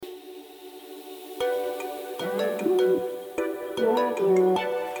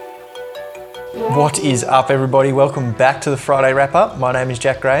What is up, everybody? Welcome back to the Friday Wrap-Up. My name is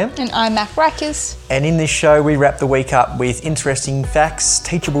Jack Graham. And I'm Mac Rackers. And in this show, we wrap the week up with interesting facts,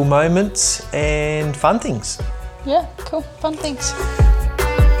 teachable moments, and fun things. Yeah, cool. Fun things.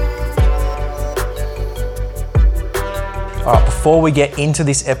 All right, before we get into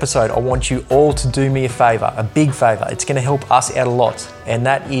this episode, I want you all to do me a favour, a big favour. It's going to help us out a lot, and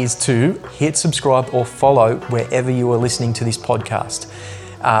that is to hit subscribe or follow wherever you are listening to this podcast.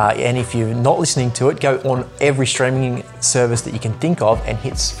 And if you're not listening to it, go on every streaming service that you can think of and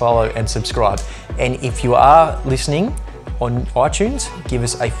hit follow and subscribe. And if you are listening on iTunes, give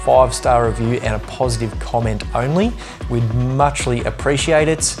us a 5-star review and a positive comment only. We'd muchly appreciate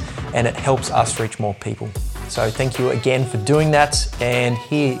it, and it helps us reach more people. So thank you again for doing that, and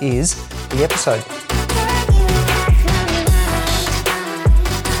here is the episode.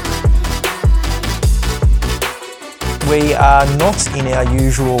 We are not in our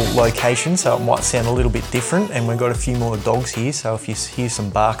usual location, so it might sound a little bit different, and we've got a few more dogs here, so if you hear some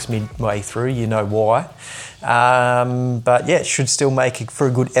barks midway through, you know why. But yeah, it should still make it for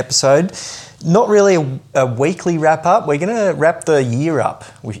a good episode. Not really a weekly wrap-up. We're going to wrap the year up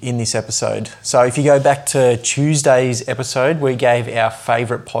in this episode. So if you go back to Tuesday's episode, we gave our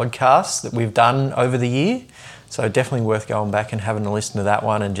favourite podcasts that we've done over the year. So definitely worth going back and having a listen to that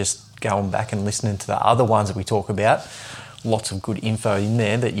one and just going back and listening to the other ones that we talk about. Lots of good info in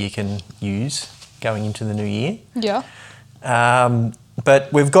there that you can use going into the new year. Yeah.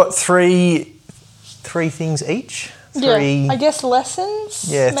 But we've got three things each. I guess lessons.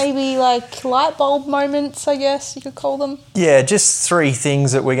 Yeah. Maybe like light bulb moments, I guess you could call them. Yeah, just 3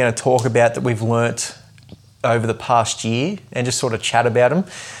 things that we're going to talk about that we've learnt over the past year and just sort of chat about them.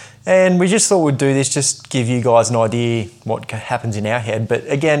 And we just thought we'd do this, just give you guys an idea what happens in our head. But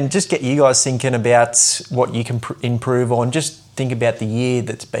again, just get you guys thinking about what you can improve on. Just think about the year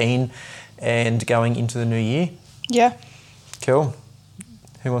that's been and going into the new year. Yeah. Cool.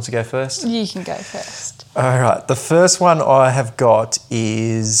 Who wants to go first? You can go first. All right. The first one I have got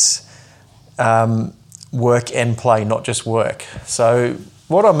is work and play, not just work. So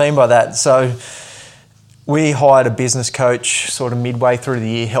what I mean by that, so we hired a business coach sort of midway through the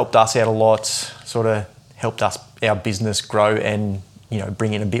year, helped us out a lot, sort of helped our business grow and,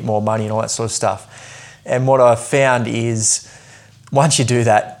 bring in a bit more money and all that sort of stuff. And what I found is once you do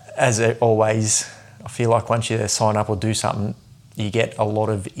that, as always, I feel like once you sign up or do something, you get a lot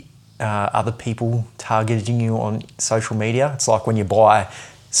of other people targeting you on social media. It's like when you buy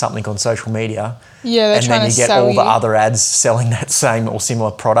something on social media, and then you get all the other ads selling that same or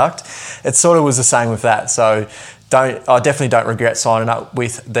similar product. It sort of was the same with that. So I definitely don't regret signing up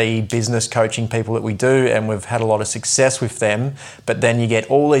with the business coaching people that we do, and we've had a lot of success with them. But then you get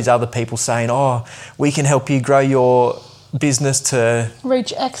all these other people saying, "Oh, we can help you grow your business to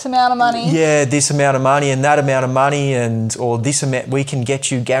reach X amount of money." Yeah, this amount of money and that amount of money, or this amount, we can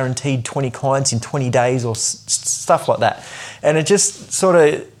get you guaranteed 20 clients in 20 days or stuff like that. And it just sort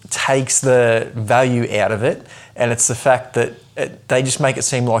of takes the value out of it. And it's the fact that they just make it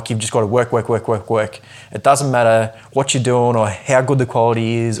seem like you've just got to work. It doesn't matter what you're doing or how good the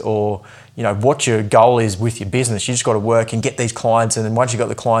quality is or what your goal is with your business. You just got to work and get these clients, and then once you've got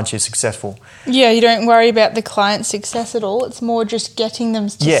the clients, you're successful. Yeah, you don't worry about the client success at all. It's more just getting them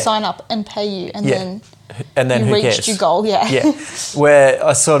to sign up and pay you, and then you reached your goal. Yeah. Where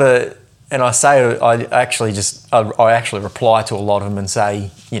I sort of, and I say, I actually reply to a lot of them and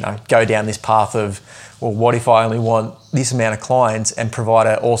say, go down this path of, well, what if I only want this amount of clients and provide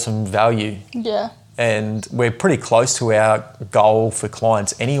an awesome value? Yeah. And we're pretty close to our goal for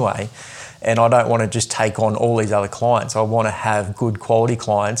clients anyway. And I don't want to just take on all these other clients. I want to have good quality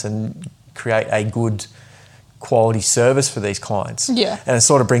clients and create a good quality service for these clients. Yeah. And it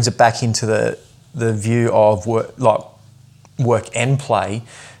sort of brings it back into the view of work and play.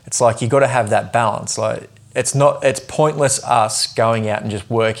 It's like you've got to have that balance. Like it's pointless us going out and just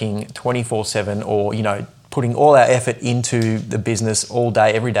working 24/7 or, putting all our effort into the business all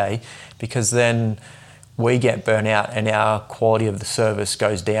day, every day, because then we get burnt out and our quality of the service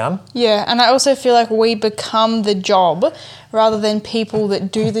goes down. Yeah, and I also feel like we become the job rather than people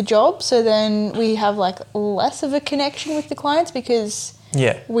that do the job. So then we have like less of a connection with the clients because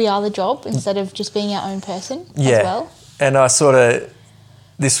we are the job instead of just being our own person as well. And I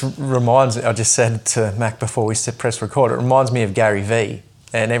just said to Mac before we press record, it reminds me of Gary Vee.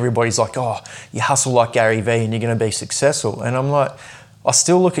 And everybody's like, oh, you hustle like Gary Vee and you're going to be successful. And I'm like, I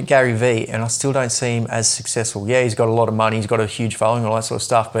still look at Gary Vee and I still don't see him as successful. Yeah, he's got a lot of money, he's got a huge following, all that sort of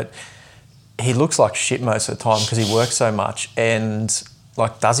stuff, but he looks like shit most of the time because he works so much. And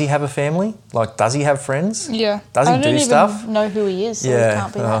like, does he have a family? Like, does he have friends? Yeah. Does he do stuff? I don't even know who he is, so he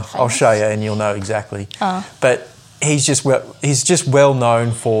can't be that famous. I'll show you and you'll know exactly. But he's just well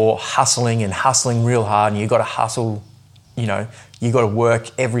known for hustling real hard, and you've got to hustle, you know, you've got to work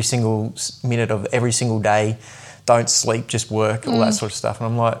every single minute of every single day. Don't sleep, just work, all that sort of stuff. And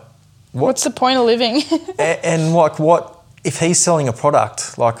I'm like, what's the point of living? and like, what if he's selling a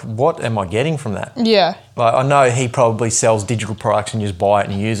product? Like, what am I getting from that? Yeah. Like, I know he probably sells digital products and you just buy it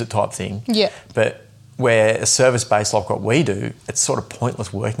and use it type thing. Yeah. But where a service based like what we do, it's sort of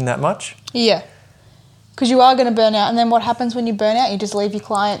pointless working that much. Yeah. Because you are going to burn out, and then what happens when you burn out? You just leave your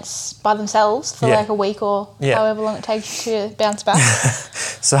clients by themselves for like a week or however long it takes you to bounce back.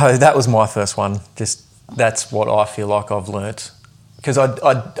 So that was my first one. Just that's what I feel like I've learnt. Because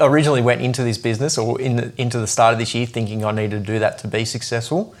I originally went into this business or into the start of this year thinking I needed to do that to be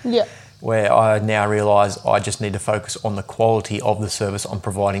successful. Yeah. Where I now realise I just need to focus on the quality of the service I'm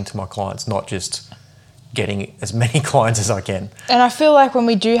providing to my clients, not just getting as many clients as I can. And I feel like when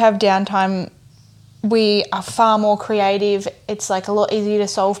we do have downtime, we are far more creative. It's like a lot easier to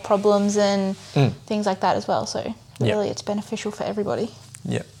solve problems and things like that as well. So really it's beneficial for everybody.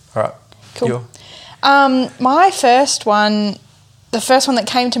 Yeah. All right. Cool. My first one, the first one that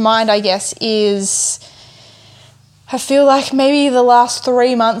came to mind, I guess, is I feel like maybe the last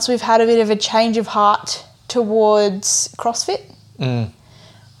 3 months we've had a bit of a change of heart towards CrossFit.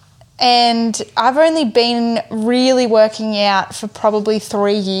 And I've only been really working out for probably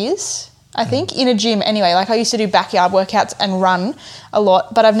 3 years, I think, in a gym anyway. Like I used to do backyard workouts and run a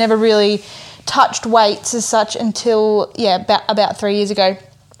lot, but I've never really touched weights as such until, about 3 years ago.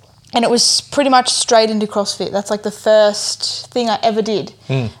 And it was pretty much straight into CrossFit. That's like the first thing I ever did.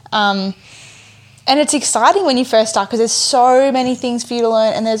 And it's exciting when you first start because there's so many things for you to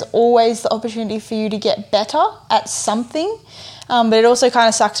learn and there's always the opportunity for you to get better at something. But it also kind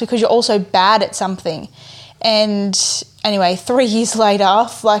of sucks because you're also bad at something. And anyway, 3 years later,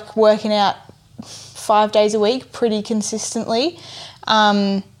 like working out 5 days a week pretty consistently,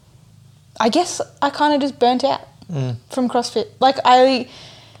 I guess I kind of just burnt out from CrossFit. Like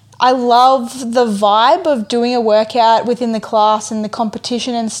I love the vibe of doing a workout within the class and the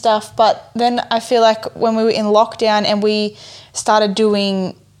competition and stuff, but then I feel like when we were in lockdown and we started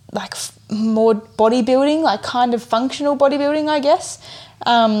doing like more bodybuilding, like kind of functional bodybuilding, I guess,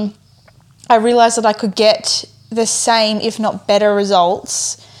 I realised that I could get the same, if not better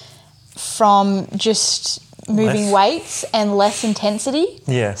results from just moving weights and less intensity.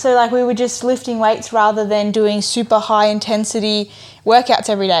 Yeah. So like we were just lifting weights rather than doing super high intensity workouts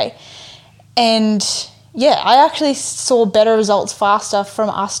every day. And I actually saw better results faster from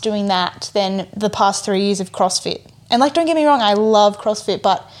us doing that than the past 3 years of CrossFit. And like, don't get me wrong, I love CrossFit,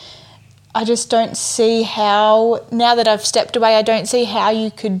 but I just don't see how, now that I've stepped away, I don't see how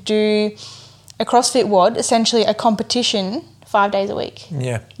you could do a CrossFit WOD, essentially a competition, 5 days a week.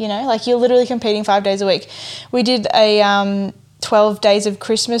 Yeah. You know, like you're literally competing 5 days a week. We did a 12 days of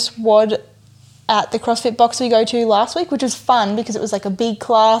Christmas WOD at the CrossFit box we go to last week, which was fun because it was like a big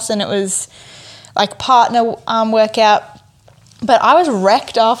class and it was like partner workout. But I was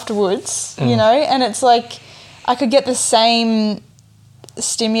wrecked afterwards, you know, and it's like I could get the same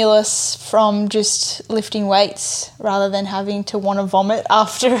stimulus from just lifting weights rather than having to want to vomit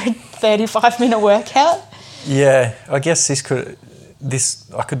after a 35-minute workout. Yeah, I guess I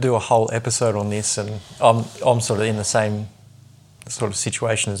could do a whole episode on this, and I'm sort of in the same sort of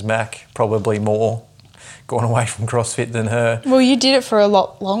situation as Mac, probably more gone away from CrossFit than her. Well, you did it for a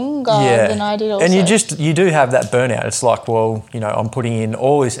lot longer than I did also. And you do have that burnout. It's like, well, you know, I'm putting in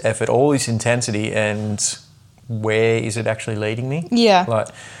all this effort, all this intensity, and where is it actually leading me? Yeah. Like,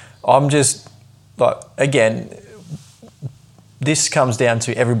 I'm just, like, again, this comes down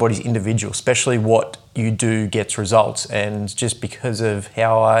to everybody's individual, especially what you do gets results. And just because of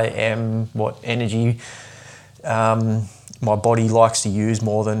how I am, what energy my body likes to use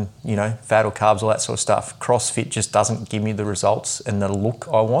more than, you know, fat or carbs, all that sort of stuff, CrossFit just doesn't give me the results and the look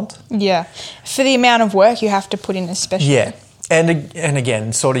I want. Yeah. For the amount of work you have to put in especially. Yeah. And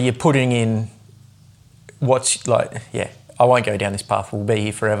again, sort of you're putting in what's like, I won't go down this path. We'll be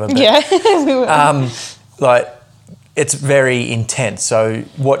here forever. But, we will. Like, it's very intense. So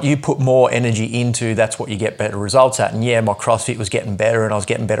what you put more energy into, that's what you get better results at. And my CrossFit was getting better and I was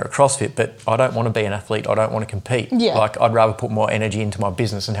getting better at CrossFit, but I don't want to be an athlete. I don't want to compete. Yeah. Like, I'd rather put more energy into my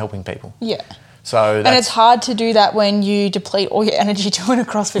business and helping people. Yeah. So and it's hard to do that when you deplete all your energy doing a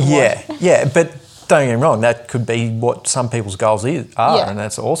CrossFit WOD. Yeah, but don't get me wrong, that could be what some people's goals are, and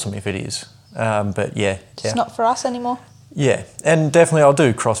that's awesome if it is. But it's not for us anymore. Yeah, and definitely I'll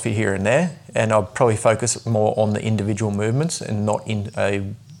do CrossFit here and there, and I'll probably focus more on the individual movements and not in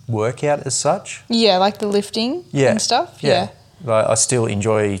a workout as such. Yeah, like the lifting and stuff. Yeah. Like I still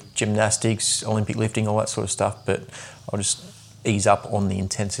enjoy gymnastics, Olympic lifting, all that sort of stuff, but I'll just ease up on the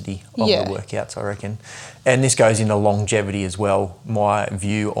intensity of the workouts, I reckon. And this goes into longevity as well. My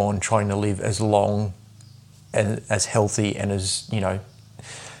view on trying to live as long and as healthy and as, you know,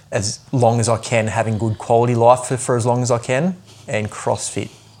 as long as I can, having good quality life for as long as I can, and CrossFit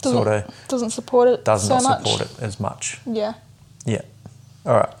doesn't support it. Does not support it as much. Yeah. Yeah.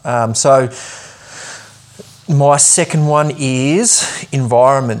 All right. So my second one is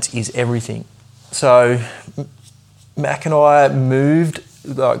environment is everything. So Mac and I moved.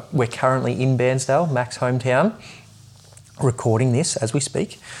 We're currently in Bairnsdale, Mac's hometown, recording this as we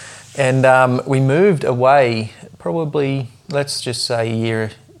speak, and we moved away probably, let's just say a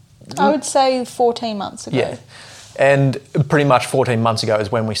year. I would say 14 months ago. Yeah. And pretty much 14 months ago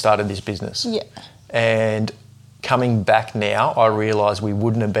is when we started this business. Yeah. And coming back now, I realise we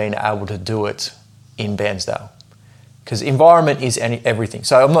wouldn't have been able to do it in Bairnsdale. Because environment is everything.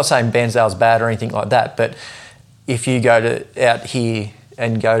 So I'm not saying Bairnsdale's bad or anything like that, but if you go out here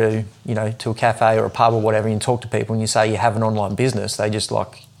and go to, you know, to a cafe or a pub or whatever and talk to people and you say you have an online business, they just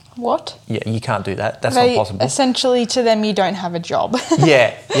like... What? Yeah, you can't do that. That's not possible. Essentially, to them, you don't have a job.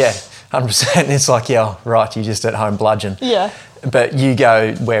 yeah, 100%. It's like, yeah, right, you're just at home bludgeon. Yeah. But you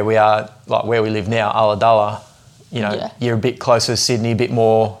go where we are, like where we live now, Ulladulla, you know, you're a bit closer to Sydney, a bit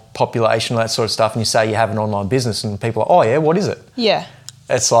more population, that sort of stuff, and you say you have an online business and people are, oh yeah, what is it? Yeah.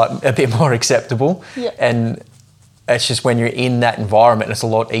 It's like a bit more acceptable. Yeah. And it's just when you're in that environment, it's a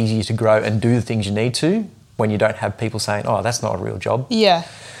lot easier to grow and do the things you need to when you don't have people saying, oh, that's not a real job. Yeah.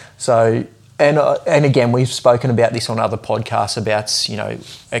 So, and again, we've spoken about this on other podcasts about, you know,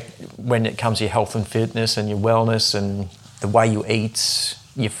 when it comes to your health and fitness and your wellness and the way you eat,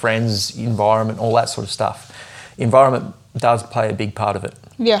 your friends, environment, all that sort of stuff. Environment does play a big part of it.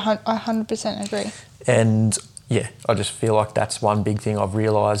 Yeah, I 100% agree. And yeah, I just feel like that's one big thing I've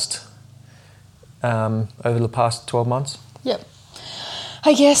realised over the past 12 months. Yep.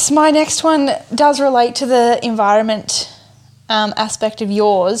 I guess my next one does relate to the environment aspect of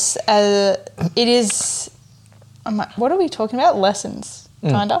yours. It is, what are we talking about? Lessons,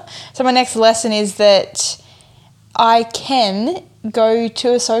 kinda. So my next lesson is that I can go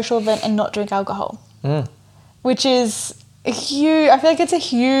to a social event and not drink alcohol, which is huge. I feel like it's a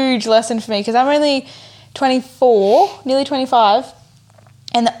huge lesson for me because I'm only 24, nearly 25,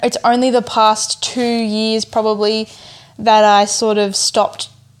 and it's only the past 2 years probably that I sort of stopped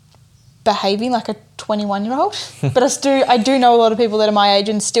behaving like a 21-year-old. But I do know a lot of people that are my age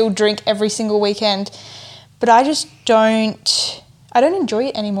and still drink every single weekend. But I just don't enjoy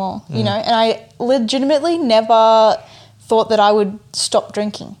it anymore, you know. And I legitimately never thought that I would stop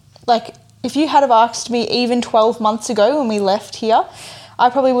drinking. Like, if you had have asked me even 12 months ago when we left here, I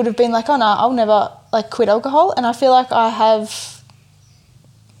probably would have been like, oh no, I'll never quit alcohol. And I feel like I have,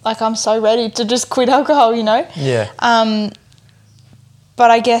 I'm so ready to just quit alcohol, you know. Yeah. But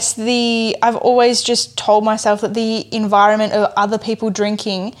I guess I've always just told myself that the environment of other people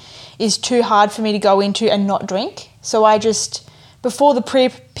drinking is too hard for me to go into and not drink. So I just, before the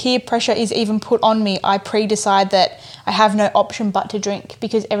peer pressure is even put on me, I pre-decide that I have no option but to drink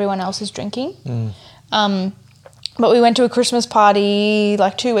because everyone else is drinking. But we went to a Christmas party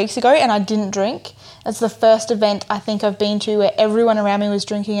 2 weeks ago and I didn't drink. It's the first event I think I've been to where everyone around me was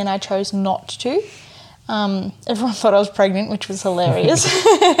drinking and I chose not to. Everyone thought I was pregnant, which was hilarious.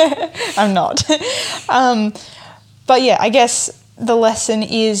 I'm not. But yeah, I guess the lesson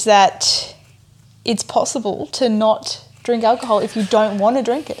is that it's possible to not drink alcohol if you don't want to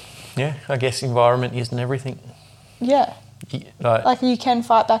drink it. Yeah, I guess environment isn't everything. Yeah. You can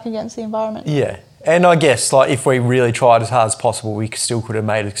fight back against the environment. Yeah. And I guess if we really tried as hard as possible, we still could have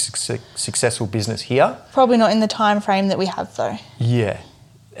made a successful business here. Probably not in the time frame that we have though. Yeah.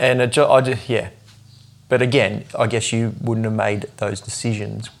 And yeah. But again, I guess you wouldn't have made those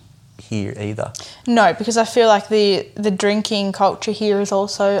decisions here either. No, because I feel like the drinking culture here is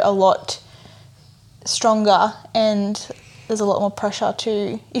also a lot stronger and there's a lot more pressure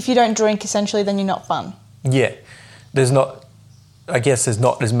to, if you don't drink essentially, then you're not fun. Yeah. There's not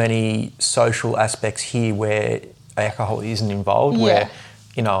as many social aspects here where alcohol isn't involved, where,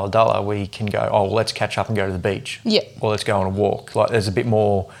 Ulladulla, we can go, oh, well, let's catch up and go to the beach. Yeah. Or let's go on a walk. There's a bit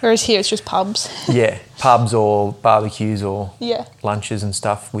more... Whereas here it's just pubs. Yeah, pubs or barbecues or yeah, lunches and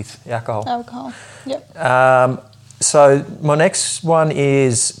stuff with alcohol. Alcohol, yep. So my next one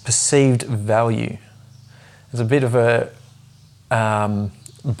is perceived value. There's a bit of a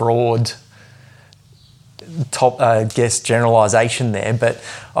broad generalisation there, but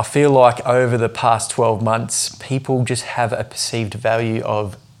I feel like over the past 12 months, people just have a perceived value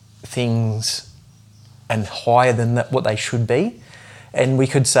of things and higher than what they should be. And we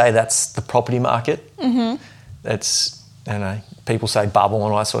could say that's the property market. Mm-hmm. It's, people say bubble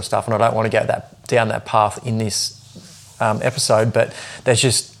and all that sort of stuff, and I don't want to go down that path in this episode, but there's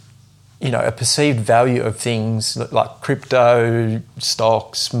just, a perceived value of things like crypto,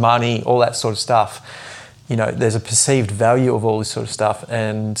 stocks, money, all that sort of stuff. There's a perceived value of all this sort of stuff,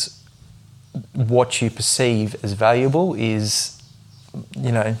 and what you perceive as valuable is,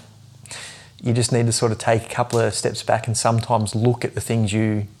 you just need to sort of take a couple of steps back and sometimes look at the things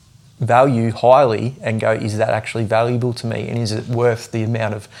you value highly and go, is that actually valuable to me? And is it worth the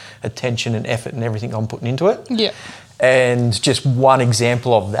amount of attention and effort and everything I'm putting into it? Yeah. And just one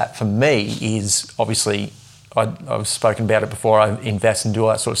example of that for me is, obviously, I've spoken about it before, I invest and do all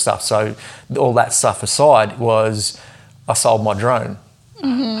that sort of stuff. So all that stuff aside was I sold my drone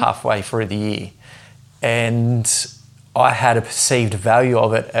halfway through the year. And I had a perceived value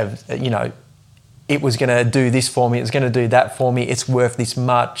of it, it was going to do this for me, it's going to do that for me, it's worth this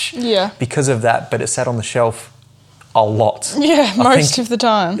much because of that, but it sat on the shelf a lot. Yeah, most of the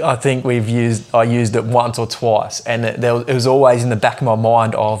time. I think I used it once or twice, and it was always in the back of my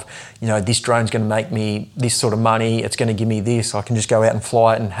mind of, this drone's going to make me this sort of money, it's going to give me this, I can just go out and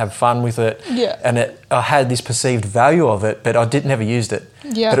fly it and have fun with it. Yeah. And I had this perceived value of it, but I never used it.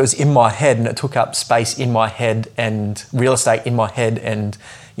 Yeah. But it was in my head, and it took up space in my head and real estate in my head, and,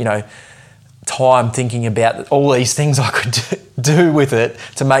 time thinking about all these things I could do with it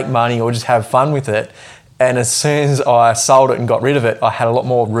to make money or just have fun with it. And as soon as I sold it and got rid of it, I had a lot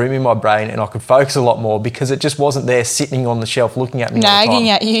more room in my brain and I could focus a lot more because it just wasn't there sitting on the shelf looking at me nagging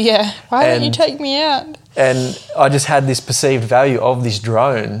at you, yeah. Why don't you take me out? And I just had this perceived value of this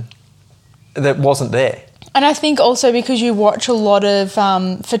drone that wasn't there. And I think also because you watch a lot of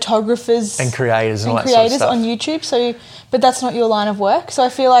photographers and creators and all that sort of stuff on YouTube, but that's not your line of work. So I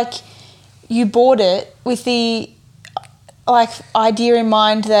feel like you bought it with the idea in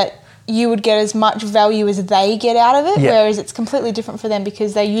mind that you would get as much value as they get out of it, whereas it's completely different for them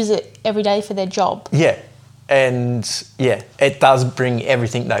because they use it every day for their job. Yeah. And it does bring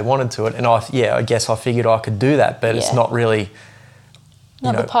everything they wanted to it. And I guess I figured I could do that, but it's not really...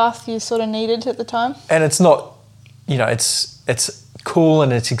 Not the path you sort of needed at the time. And it's not, it's cool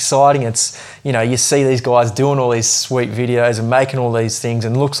and it's exciting. It's, you see these guys doing all these sweet videos and making all these things,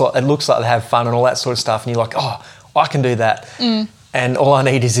 and it looks like they have fun and all that sort of stuff. And you're like, oh, I can do that. And all I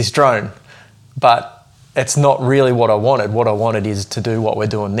need is this drone. But it's not really what I wanted. What I wanted is to do what we're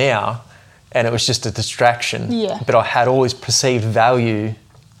doing now. And it was just a distraction. Yeah. But I had all this perceived value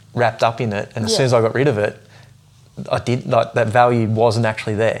wrapped up in it. And as soon as I got rid of it, that value wasn't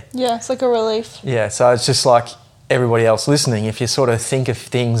actually there. Yeah, it's like a relief. Yeah, so it's just like everybody else listening, if you sort of think of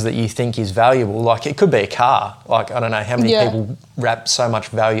things that you think is valuable, like it could be a car. Like, I don't know how many people wrap so much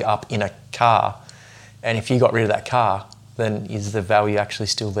value up in a car. And if you got rid of that car, then is the value actually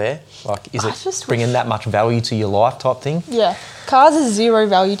still there? Like, is it bringing that much value to your life type thing? Yeah. Cars is zero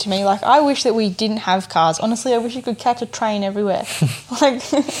value to me. Like, I wish that we didn't have cars. Honestly, I wish you could catch a train everywhere. I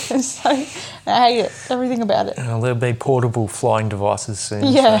hate it. Everything about it. There'll be portable flying devices soon.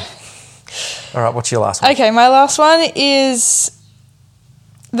 Yeah. So. All right, what's your last one? Okay, my last one is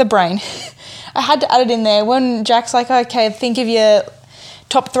the brain. I had to add it in there. When Jack's like, okay, think of your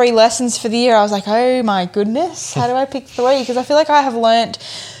top 3 lessons for the year, I was like, oh my goodness, how do I pick 3? Because I feel like I have learnt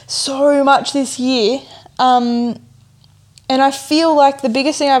so much this year. And I feel like the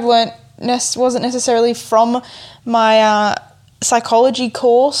biggest thing I've learnt wasn't necessarily from my psychology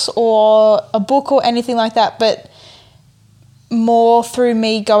course or a book or anything like that, but more through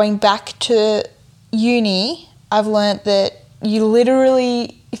me going back to uni. I've learnt that you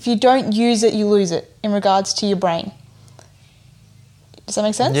literally, if you don't use it, you lose it in regards to your brain. Does that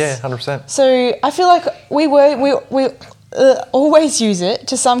make sense? Yeah, 100%. So I feel like we always use it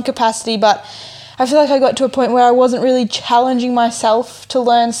to some capacity, but I feel like I got to a point where I wasn't really challenging myself to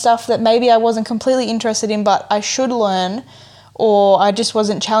learn stuff that maybe I wasn't completely interested in, but I should learn, or I just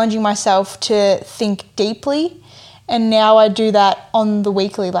wasn't challenging myself to think deeply. And now I do that on the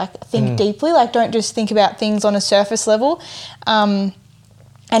weekly, like think deeply, like don't just think about things on a surface level. And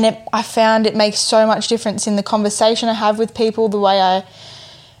I found it makes so much difference in the conversation I have with people, the way I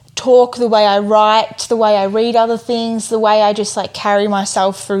talk, the way I write, the way I read other things, the way I just like carry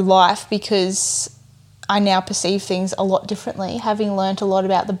myself through life, because I now perceive things a lot differently, having learnt a lot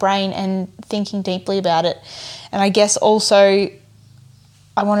about the brain and thinking deeply about it. And I guess also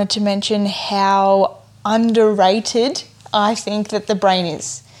I wanted to mention how underrated I think that the brain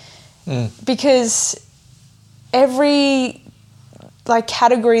is. Because every like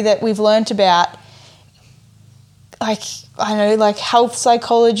category that we've learnt about, like, I don't know, like health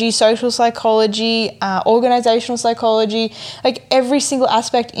psychology, social psychology, organizational psychology, like every single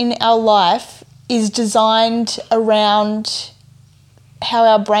aspect in our life is designed around how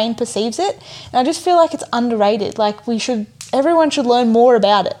our brain perceives it. And I just feel like it's underrated. Like everyone should learn more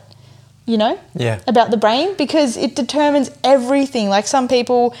about it, you know? Yeah. About the brain, because it determines everything. Like some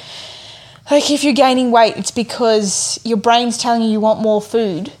people, like if you're gaining weight, it's because your brain's telling you want more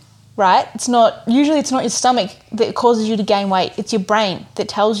food, right? Usually it's not your stomach that causes you to gain weight. It's your brain that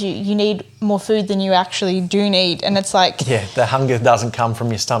tells you need more food than you actually do need. And it's like... Yeah, the hunger doesn't come from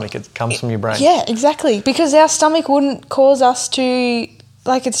your stomach, it comes from your brain. Yeah, exactly. Because our stomach wouldn't cause us to...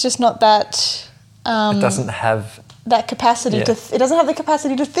 Like, it's just not that... it doesn't have... That capacity it doesn't have the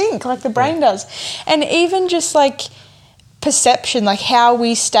capacity to think like the brain does. And even just like perception, like how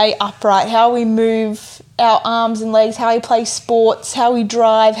we stay upright, how we move our arms and legs, how we play sports, how we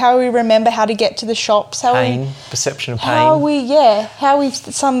drive, how we remember how to get to the shops, perception of pain. How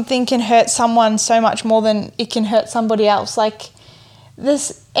something can hurt someone so much more than it can hurt somebody else. Like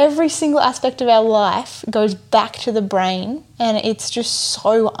every single aspect of our life goes back to the brain, and it's just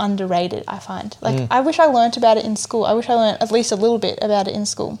so underrated, I find. Like I wish I learnt about it in school. I wish I learnt at least a little bit about it in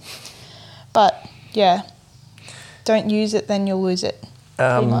school. But yeah, don't use it, then you'll lose it.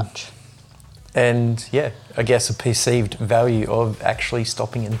 Pretty much. And yeah, I guess a perceived value of actually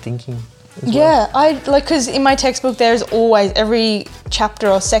stopping and thinking as well. Yeah, I like, because in my textbook there's always, every chapter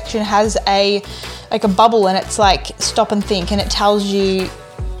or section has a bubble, and it's like stop and think, and it tells you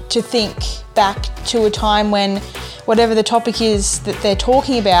to think back to a time when whatever the topic is that they're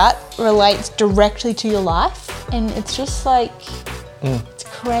talking about relates directly to your life. And it's just like it's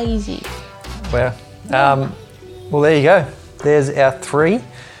crazy. Wow. Well, there you go. There's our 3.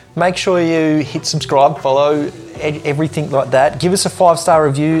 Make sure you hit subscribe, follow, everything like that. Give us a 5-star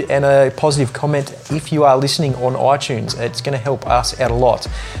review and a positive comment if you are listening on iTunes. It's going to help us out a lot.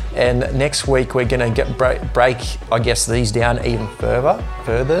 And next week we're going to break, I guess, these down even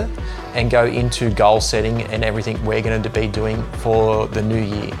further and go into goal setting and everything we're going to be doing for the new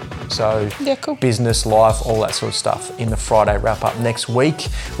year. So cool. Business, life, all that sort of stuff in the Friday wrap up next week.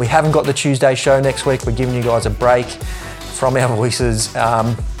 We haven't got the Tuesday show next week. We're giving you guys a break from our voices.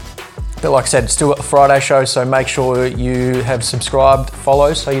 But like I said, still got the Friday show, so make sure you have subscribed,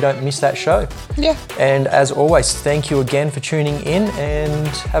 follow, so you don't miss that show. Yeah. And as always, thank you again for tuning in, and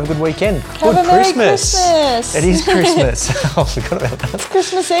have a good weekend. Have a Merry Christmas. It is Christmas. I forgot about that. It's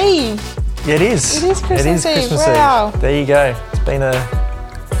Christmas Eve. Yeah, it is. It is Christmas Eve. Wow. There you go. It's been a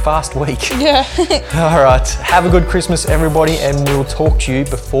fast week. Yeah. All right. Have a good Christmas, everybody, and we'll talk to you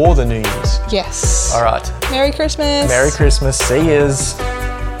before the New Year's. Yes. All right. Merry Christmas. Merry Christmas. See yous.